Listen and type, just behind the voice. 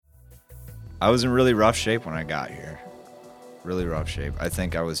I was in really rough shape when I got here. Really rough shape. I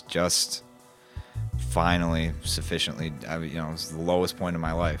think I was just finally sufficiently, it was the lowest point of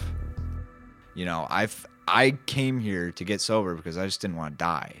my life. I came here to get sober because I just didn't want to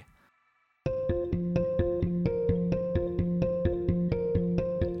die.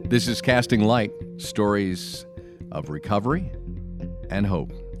 This is Casting Light, stories of recovery and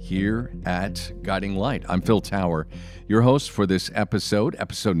hope here at Guiding Light. I'm Phil Tower, your host for this episode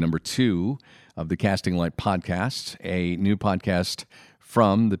number 2 of the Casting Light podcast, a new podcast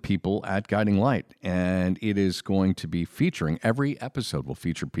from the people at Guiding Light. And it is going to be featuring, every episode will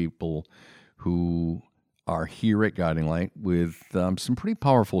feature people who are here at Guiding Light with some pretty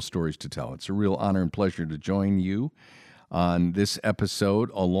powerful stories to tell. It's a real honor and pleasure to join you on this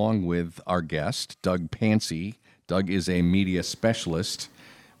episode along with our guest, Doug Pansy. Doug is a media specialist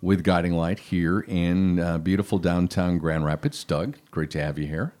with Guiding Light here in beautiful downtown Grand Rapids. Doug, great to have you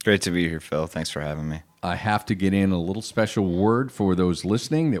here. Great to be here, Phil. Thanks for having me. I have to get in a little special word for those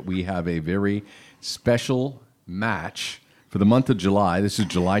listening that we have a very special match for the month of July. This is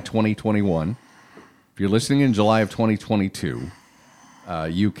July 2021. If you're listening in July of 2022,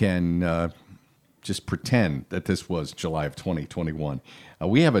 you can just pretend that this was July of 2021.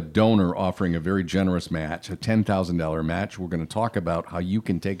 We have a donor offering a very generous match, a $10,000 match. We're going to talk about how you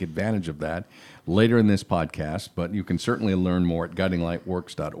can take advantage of that later in this podcast, but you can certainly learn more at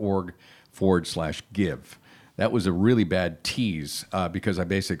guidinglightworks.org/give. That was a really bad tease because I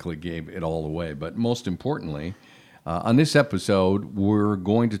basically gave it all away. But most importantly, on this episode, we're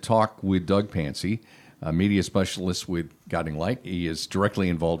going to talk with Doug Pansy, a media specialist with Guiding Light. He is directly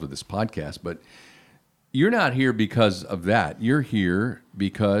involved with this podcast, but you're not here because of that. You're here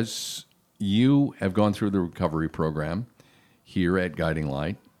because you have gone through the recovery program here at Guiding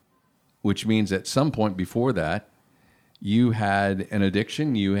Light, which means at some point before that, you had an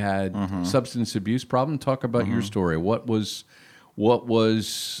addiction, you had substance abuse problem. Talk about your story. What was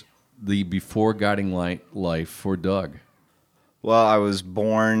the before Guiding Light life for Doug? Well, I was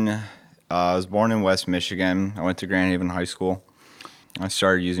born in West Michigan. I went to Grand Haven High School. I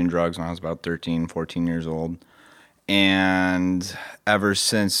started using drugs when I was about 13, 14 years old. And ever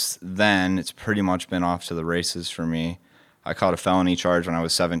since then, it's pretty much been off to the races for me. I caught a felony charge when I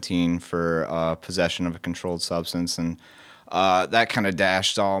was 17 for possession of a controlled substance. And that kind of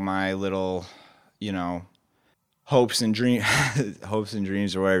dashed all my little, hopes and dreams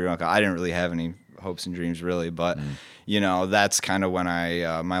or whatever you want to call it. I didn't really have any hopes and dreams really, but that's kind of when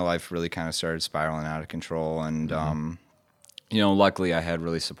my life really kind of started spiraling out of control. And luckily I had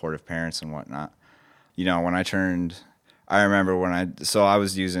really supportive parents and whatnot. I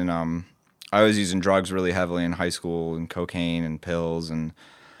was using drugs really heavily in high school, and cocaine and pills, and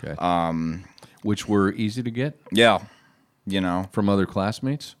which were easy to get. Yeah, from other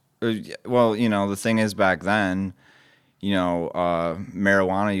classmates. Well, the thing is, back then,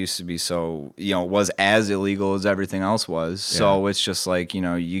 marijuana used to be was as illegal as everything else was. Yeah. So it's just like,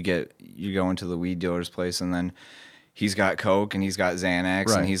 you go into the weed dealer's place, and then he's got coke and he's got Xanax,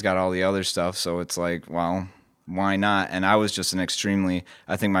 right, and he's got all the other stuff. So it's like, well, why not? And I was just I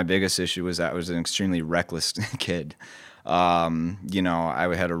think my biggest issue was that I was an extremely reckless kid. I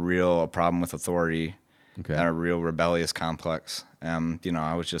had a real problem with authority, and a real rebellious complex. I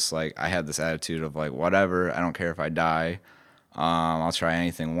was just like, I had this attitude of like, whatever, I don't care if I die. I'll try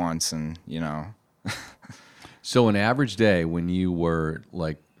anything once. And, So an average day when you were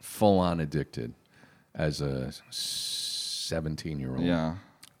like full on addicted as a 17-year-old. Yeah.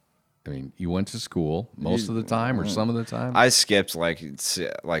 I mean, you went to school most of the time or some of the time? I skipped like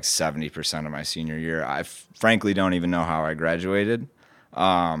 70% of my senior year. I frankly don't even know how I graduated.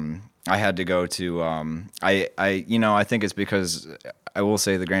 I had to go to, I think it's because I will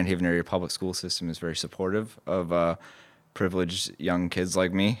say the Grand Haven area public school system is very supportive of privileged young kids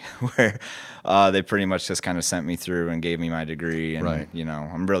like me, where they pretty much just kind of sent me through and gave me my degree. And, right,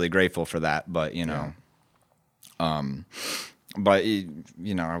 I'm really grateful for that. But,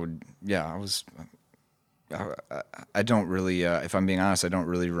 I don't really, if I'm being honest, I don't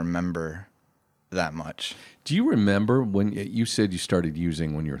really remember that much. Do you remember when you said you started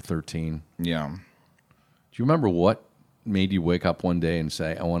using when you were 13? Yeah. Do you remember what made you wake up one day and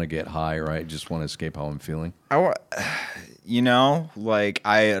say, I want to get high, or I just want to escape how I'm feeling? I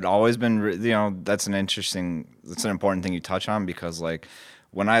had always been, that's an important thing you touch on, because like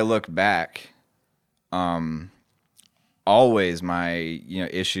when I look back, always my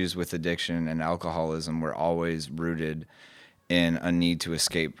issues with addiction and alcoholism were always rooted in a need to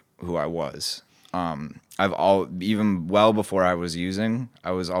escape who I was. Even well before I was using,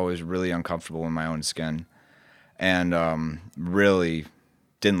 I was always really uncomfortable in my own skin, and really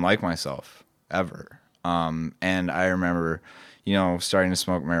didn't like myself. ever. And I remember, starting to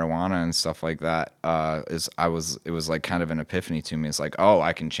smoke marijuana and stuff like that. It was like kind of an epiphany to me. It's like, oh,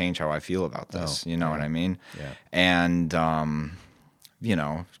 I can change how I feel about this. You know what I mean? Yeah. And,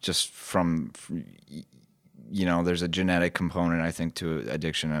 just from there's a genetic component, I think, to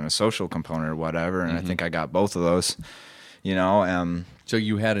addiction and a social component or whatever. And I think I got both of those, So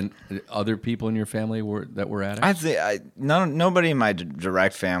you had other people in your family that were addicts? Nobody in my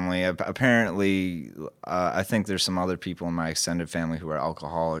direct family. Apparently, I think there's some other people in my extended family who are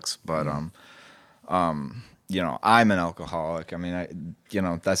alcoholics, but I'm an alcoholic. I mean,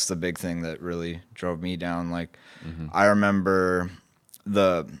 that's the big thing that really drove me down. Like, I remember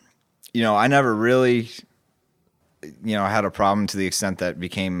I never really, had a problem to the extent that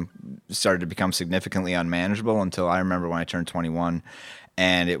started to become significantly unmanageable until I remember when I turned 21,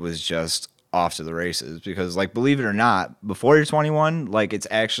 and it was just off to the races. Because, like, believe it or not, before you're 21, like, it's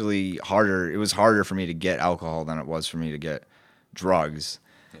actually harder. It was harder for me to get alcohol than it was for me to get drugs.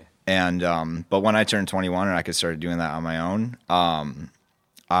 And but when I turned 21 and I could start doing that on my own,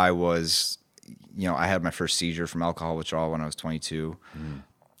 I was, I had my first seizure from alcohol withdrawal when I was 22.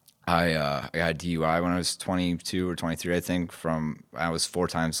 I got DUI when I was 22 or 23, I think. I was 4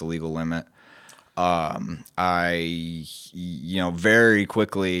 times the legal limit. I very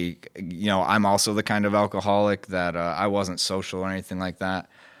quickly, I'm also the kind of alcoholic that I wasn't social or anything like that.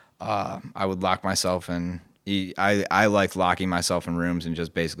 I would lock myself in. I liked locking myself in rooms and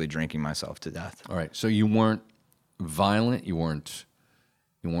just basically drinking myself to death. All right. So you weren't violent. You weren't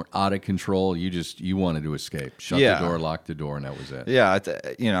out of control. You wanted to escape. Shut the door, lock the door, and that was it. Yeah.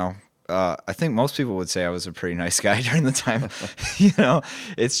 I think most people would say I was a pretty nice guy during the time.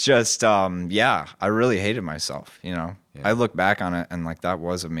 It's just, I really hated myself. I look back on it and like that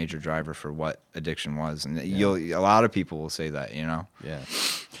was a major driver for what addiction was. And a lot of people will say that, Yeah.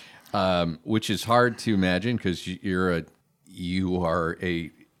 Which is hard to imagine because you are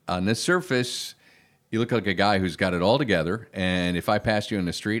on the surface, you look like a guy who's got it all together. And if I passed you in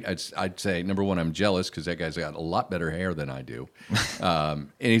the street, I'd say, number one, I'm jealous because that guy's got a lot better hair than I do.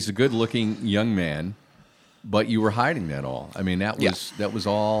 And he's a good-looking young man, but you were hiding that all. I mean, that was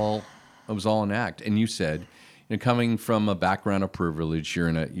all an act. And you said, coming from a background of privilege, you're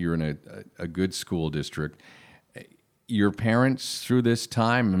in a good school district. Your parents through this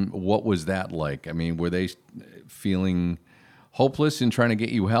time, what was that like? I mean, were they feeling hopeless in trying to get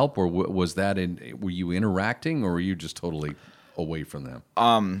you help, or was that were you interacting, or were you just totally away from them?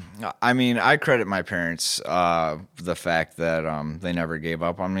 I mean, I credit my parents the fact that they never gave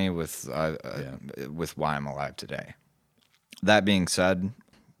up on me with why I'm alive today. That being said,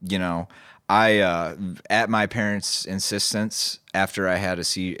 I at my parents' insistence, after I had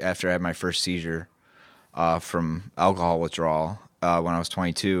my first seizure from alcohol withdrawal when I was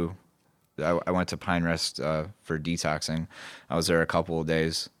 22. I went to Pine Rest for detoxing. I was there a couple of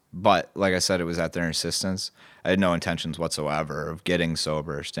days. But like I said, it was at their insistence. I had no intentions whatsoever of getting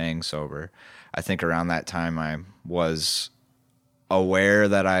sober or staying sober. I think around that time I was aware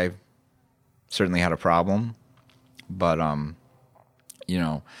that I certainly had a problem. But, I'm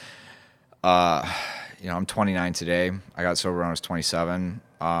 29 today. I got sober when I was 27.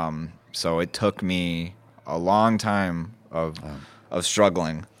 So it took me a long time of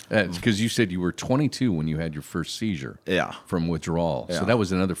struggling. Because you said you were 22 when you had your first seizure from withdrawal. Yeah. So that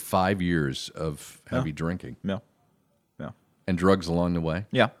was another 5 years of heavy drinking. Yeah. And drugs along the way?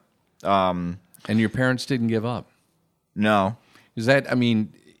 Yeah. And your parents didn't give up? No.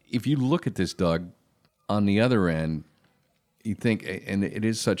 If you look at this, Doug, on the other end, you think, and it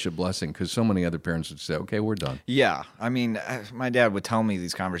is such a blessing because so many other parents would say, okay, we're done. Yeah. I mean, my dad would tell me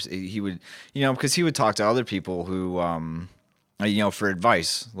these conversations. He would, because he would talk to other people who, for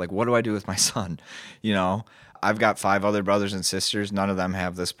advice, like, what do I do with my son? I've got 5 other brothers and sisters. None of them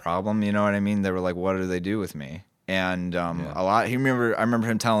have this problem. You know what I mean? They were like, what do they do with me? And I remember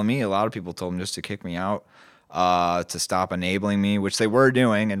him telling me a lot of people told him just to kick me out, to stop enabling me, which they were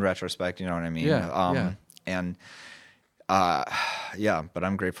doing in retrospect. You know what I mean? Yeah. And but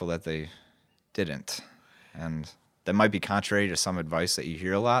I'm grateful that they didn't. And that might be contrary to some advice that you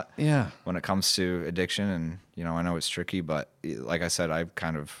hear a lot when it comes to addiction. And, I know it's tricky, but like I said,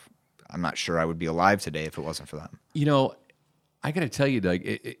 I'm not sure I would be alive today if it wasn't for them. I got to tell you, Doug,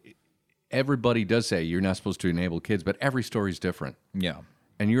 everybody does say you're not supposed to enable kids, but every story is different. Yeah.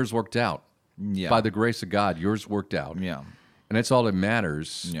 And yours worked out. Yeah. By the grace of God, yours worked out. Yeah. And that's all that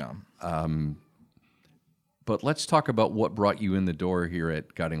matters. Yeah. But let's talk about what brought you in the door here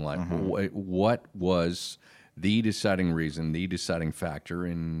at Guiding Light. Mm-hmm. What was the deciding reason, the deciding factor?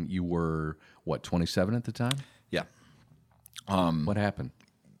 And you were, 27 at the time? Yeah. What happened?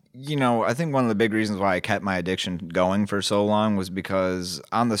 I think one of the big reasons why I kept my addiction going for so long was because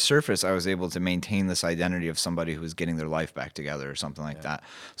on the surface, I was able to maintain this identity of somebody who was getting their life back together or something like that.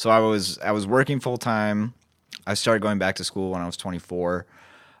 So I was working full time. I started going back to school when I was 24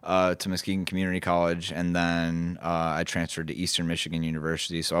 to Muskegon Community College, and then I transferred to Eastern Michigan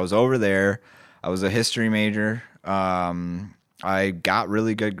University. So I was over there. I was a history major. I got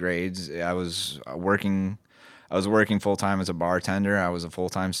really good grades. I was working full time as a bartender. I was a full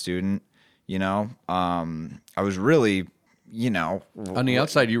time student. I was really, On the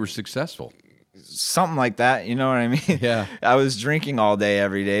outside, you were successful. something like that. You know what I mean? Yeah. I was drinking all day,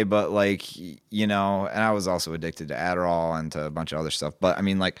 every day, but and I was also addicted to Adderall and to a bunch of other stuff. But I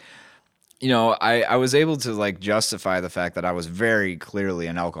mean, I was able to justify the fact that I was very clearly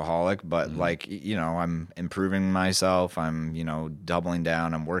an alcoholic, but I'm improving myself. I'm, doubling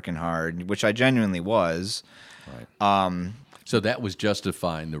down. I'm working hard, which I genuinely was. Right. So that was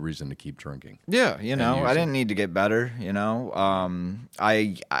justifying the reason to keep drinking. Yeah, I didn't need to get better. I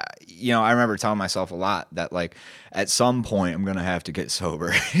remember telling myself a lot that at some point I'm gonna have to get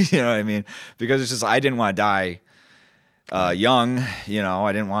sober. You know what I mean? Because it's just I didn't want to die young.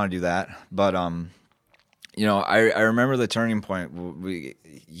 I didn't want to do that. But I remember the turning point.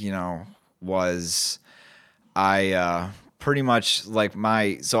 Was I pretty much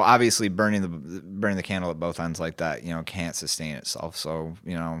so obviously burning the candle at both ends like that, can't sustain itself. So,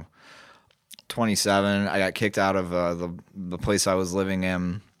 27, I got kicked out of the place I was living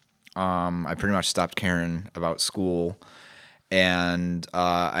in. I pretty much stopped caring about school, and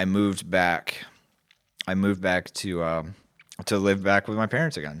I moved back to live back with my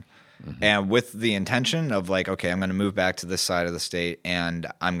parents again. Mm-hmm. And with the intention of okay, I'm going to move back to this side of the state and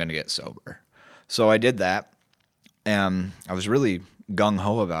I'm going to get sober. So I did that. And I was really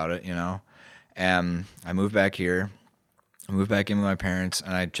gung-ho about it, and I moved back here. I moved back in with my parents,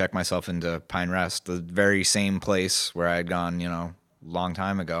 and I checked myself into Pine Rest, the very same place where I had gone, a long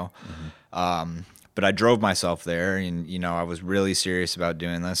time ago. Mm-hmm. But I drove myself there, and, I was really serious about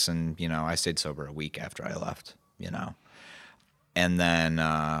doing this, and, I stayed sober a week after I left, And then,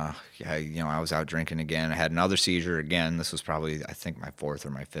 I was out drinking again. I had another seizure again. This was probably, I think, my fourth or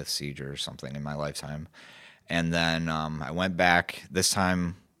my fifth seizure or something in my lifetime. And then I went back, this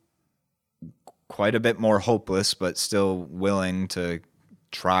time quite a bit more hopeless, but still willing to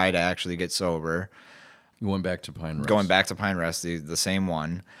try to actually get sober. You went back to Pine Rest? Going back to Pine Rest, the same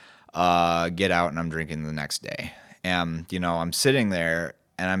one. Get out, and I'm drinking the next day. And, I'm sitting there,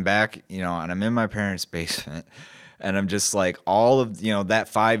 and I'm back, and I'm in my parents' basement. And I'm just all of, that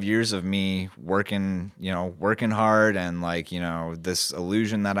 5 years of me working hard and this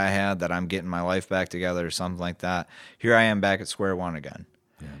illusion that I had that I'm getting my life back together or something like that. Here I am back at square one again.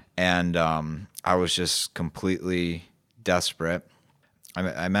 Yeah. And I was just completely desperate.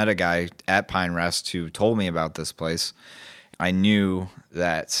 I met a guy at Pine Rest who told me about this place. I knew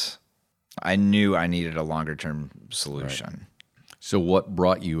I needed a longer term solution. Right. So what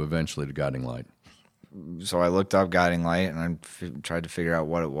brought you eventually to Guiding Light? So I looked up Guiding Light, and I tried to figure out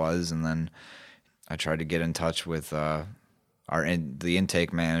what it was, and then I tried to get in touch with the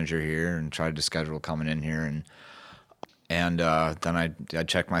intake manager here and tried to schedule coming in here, and then I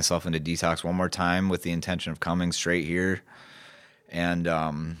checked myself into detox one more time with the intention of coming straight here, and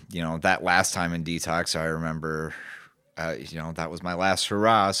that last time in detox, I remember that was my last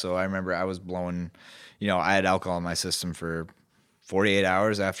hurrah. So I remember I was blowing, I had alcohol in my system for 48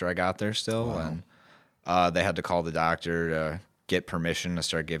 hours after I got there still. Wow. And they had to call the doctor to get permission to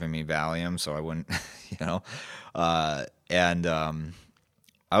start giving me Valium so I wouldn't, and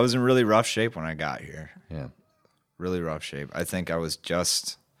I was in really rough shape when I got here. Yeah. Really rough shape. I think I was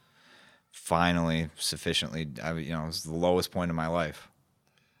just finally sufficiently, it was the lowest point of my life.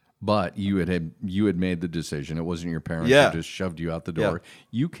 But you had made the decision. It wasn't your parents who just shoved you out the door. Yeah.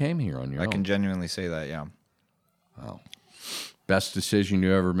 You came here on your own. I can genuinely say that, yeah. Wow. Best decision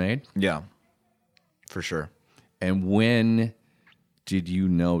you ever made? Yeah. For sure. And when did you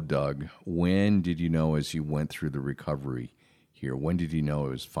know, Doug? When did you know as you went through the recovery here? When did you know it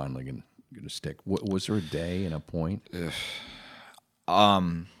was finally going to stick? Was there a day and a point? It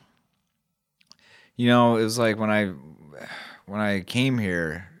was like when I came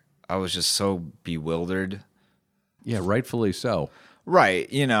here, I was just so bewildered. Yeah, rightfully so. Right.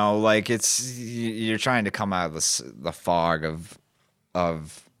 It's you're trying to come out of the fog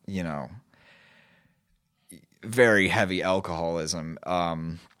of very heavy alcoholism.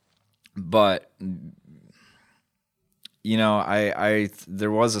 But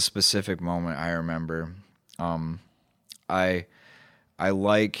there was a specific moment I remember. I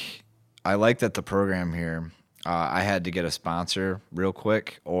like that the program here I had to get a sponsor real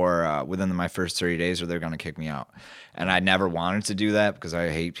quick, or within my first 30 days, or they're going to kick me out. And I never wanted to do that because I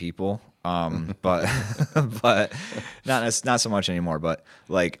hate people. But but not so much anymore. But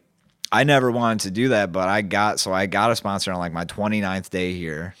like, I never wanted to do that. But I got a sponsor on like my 29th day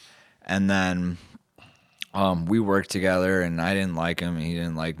here, and then we worked together, and I didn't like him, and he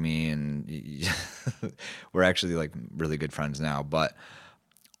didn't like me, and we're actually like really good friends now. But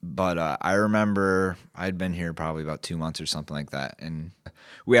I remember I'd been here probably about 2 months or something like that, and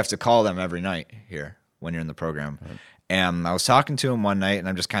we have to call them every night here when you're in the program. Right. And I was talking to him one night, and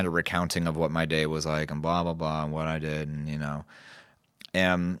I'm just kind of recounting of what my day was like, and blah blah blah, and what I did,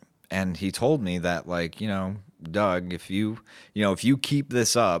 and and he told me that, like, Doug, if you keep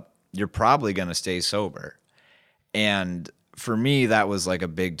this up, you're probably gonna stay sober. And for me, that was like a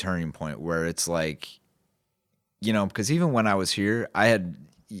big turning point where it's like, because even when I was here, I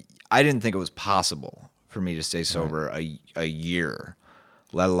didn't think it was possible for me to stay sober a year,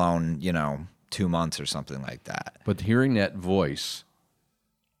 let alone, 2 months or something like that. But hearing that voice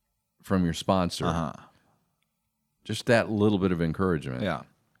from your sponsor, just that little bit of encouragement. Yeah.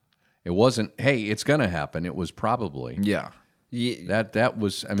 It wasn't, hey, it's going to happen. It was probably. Yeah. That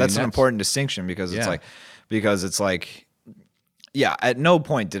was, that's an important distinction because it's like, yeah, at no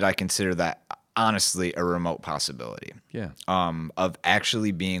point did I consider that honestly a remote possibility. Yeah. Of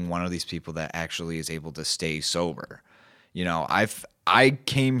actually being one of these people that actually is able to stay sober. I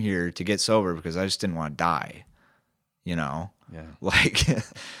came here to get sober because I just didn't want to die. Yeah. Like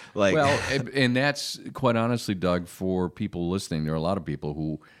well, and that's quite honestly, Doug, for people listening, there are a lot of people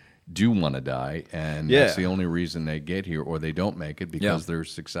who do want to die, and that's the only reason they get here, or they don't make it because they're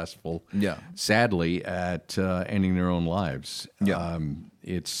successful, sadly, at ending their own lives.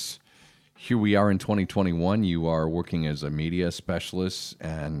 It's here we are in 2021. You are working as a media specialist,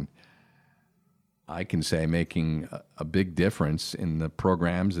 and I can say making a big difference in the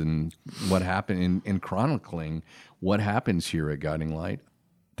programs and what happened in chronicling what happens here at Guiding Light.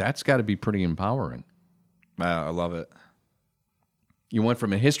 That's got to be pretty empowering. I love it. You went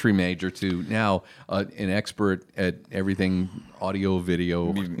from a history major to now an expert at everything audio,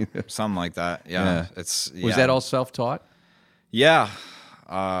 video, something like that. Yeah. Was that all self-taught? Yeah.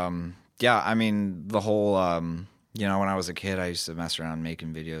 I mean, the whole, when I was a kid, I used to mess around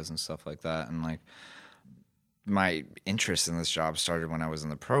making videos and stuff like that. And like, my interest in this job started when I was in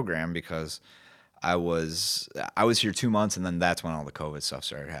the program because I was here 2 months, and then that's when all the COVID stuff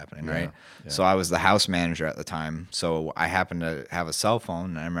started happening, right? Yeah. So I was the house manager at the time. So I happened to have a cell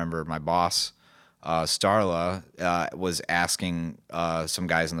phone, and I remember my boss, Starla, was asking some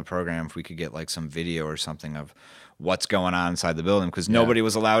guys in the program if we could get like some video or something of what's going on inside the building, because nobody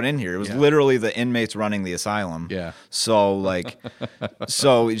was allowed in here. It was literally the inmates running the asylum. Yeah. So like,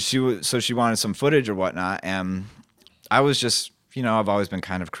 so she wanted some footage or whatnot, and I was just, I've always been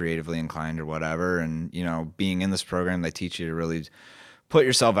kind of creatively inclined or whatever, and being in this program, they teach you to really put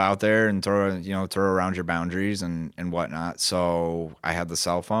yourself out there and throw around your boundaries and whatnot. So I had the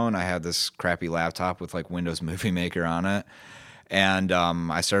cell phone, I had this crappy laptop with like Windows Movie Maker on it, and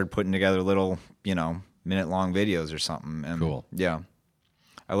I started putting together little, minute-long videos or something. And cool. Yeah.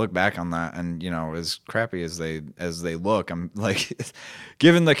 I look back on that, and as crappy as they look, I'm like,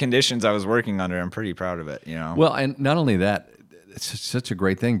 given the conditions I was working under, I'm pretty proud of it. Well, and not only that, it's such a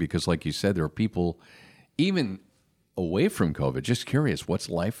great thing because, like you said, there are people even away from COVID just curious, what's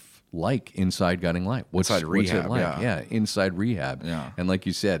life like inside Guiding Light? Inside rehab, what's it like? Yeah, inside rehab. Yeah. And like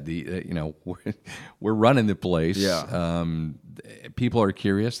you said, we're running the place. Yeah. People are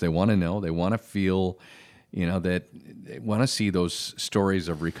curious. They want to know. They want to feel, that they want to see those stories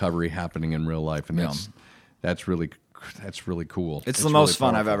of recovery happening in real life, and that's really cool. It's the most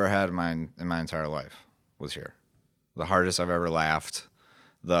fun I've ever had in my entire life was here. The hardest I've ever laughed.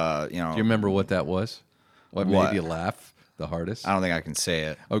 Do you remember what that was? What made you laugh the hardest? I don't think I can say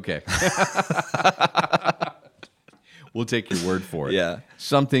it. Okay. We'll take your word for it. Yeah.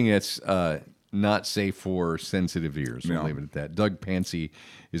 Something that's not safe for sensitive ears. We'll leave it at that. Doug Pansy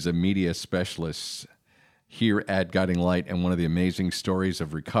is a media specialist here at Guiding Light, and one of the amazing stories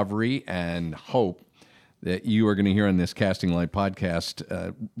of recovery and hope that you are going to hear on this Casting Light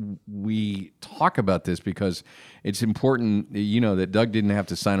podcast. We talk about this because it's important, that Doug didn't have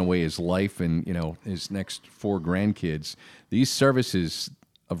to sign away his life and, his next 4 grandkids. These services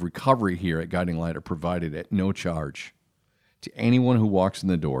of recovery here at Guiding Light are provided at no charge to anyone who walks in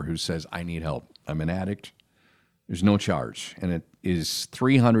the door who says, I need help. I'm an addict. There's no charge. And it is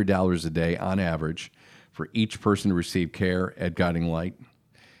 $300 a day on average for each person to receive care at Guiding Light.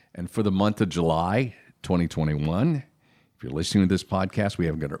 And for the month of July 2021, If you're listening to this podcast, we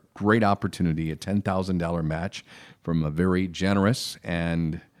have got a great opportunity, a $10,000 match from a very generous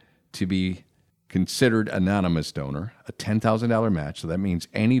and to be considered anonymous donor, a $10,000 match. So that means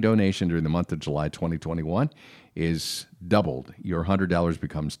any donation during the month of July 2021 is doubled. Your $100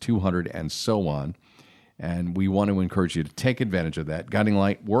 becomes $200 and so on. And we want to encourage you to take advantage of that.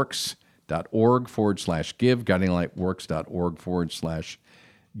 guidinglightworks.org/give,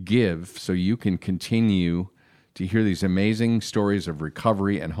 guidinglightworks.org/give, so you can continue to hear these amazing stories of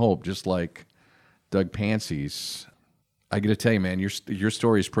recovery and hope, just like Doug Pancy's. I got to tell you, man, your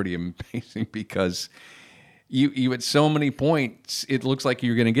story is pretty amazing because you at so many points, it looks like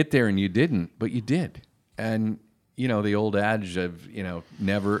you're going to get there and you didn't, but you did. And, the old adage of,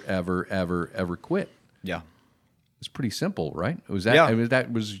 never, ever, ever, ever quit. Yeah. It's pretty simple, right?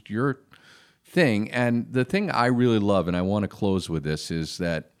 That was your thing. And the thing I really love, and I want to close with this, is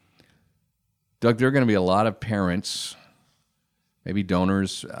that, Doug, there are going to be a lot of parents, maybe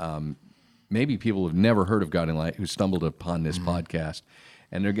donors, maybe people who've never heard of Guiding Light who stumbled upon this podcast,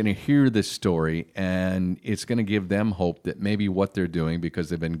 and they're going to hear this story, and it's going to give them hope that maybe what they're doing,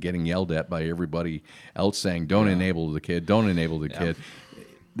 because they've been getting yelled at by everybody else saying, don't enable the kid, don't enable the kid.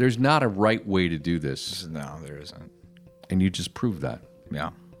 There's not a right way to do this. No, there isn't. And you just proved that.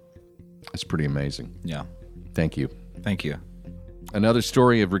 Yeah. It's pretty amazing. Yeah. Thank you. Thank you. Another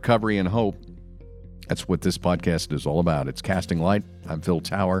story of recovery and hope. That's what this podcast is all about. It's Casting Light. I'm Phil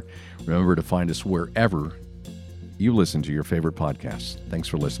Tower. Remember to find us wherever you listen to your favorite podcasts. Thanks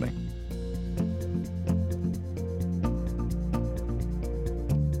for listening.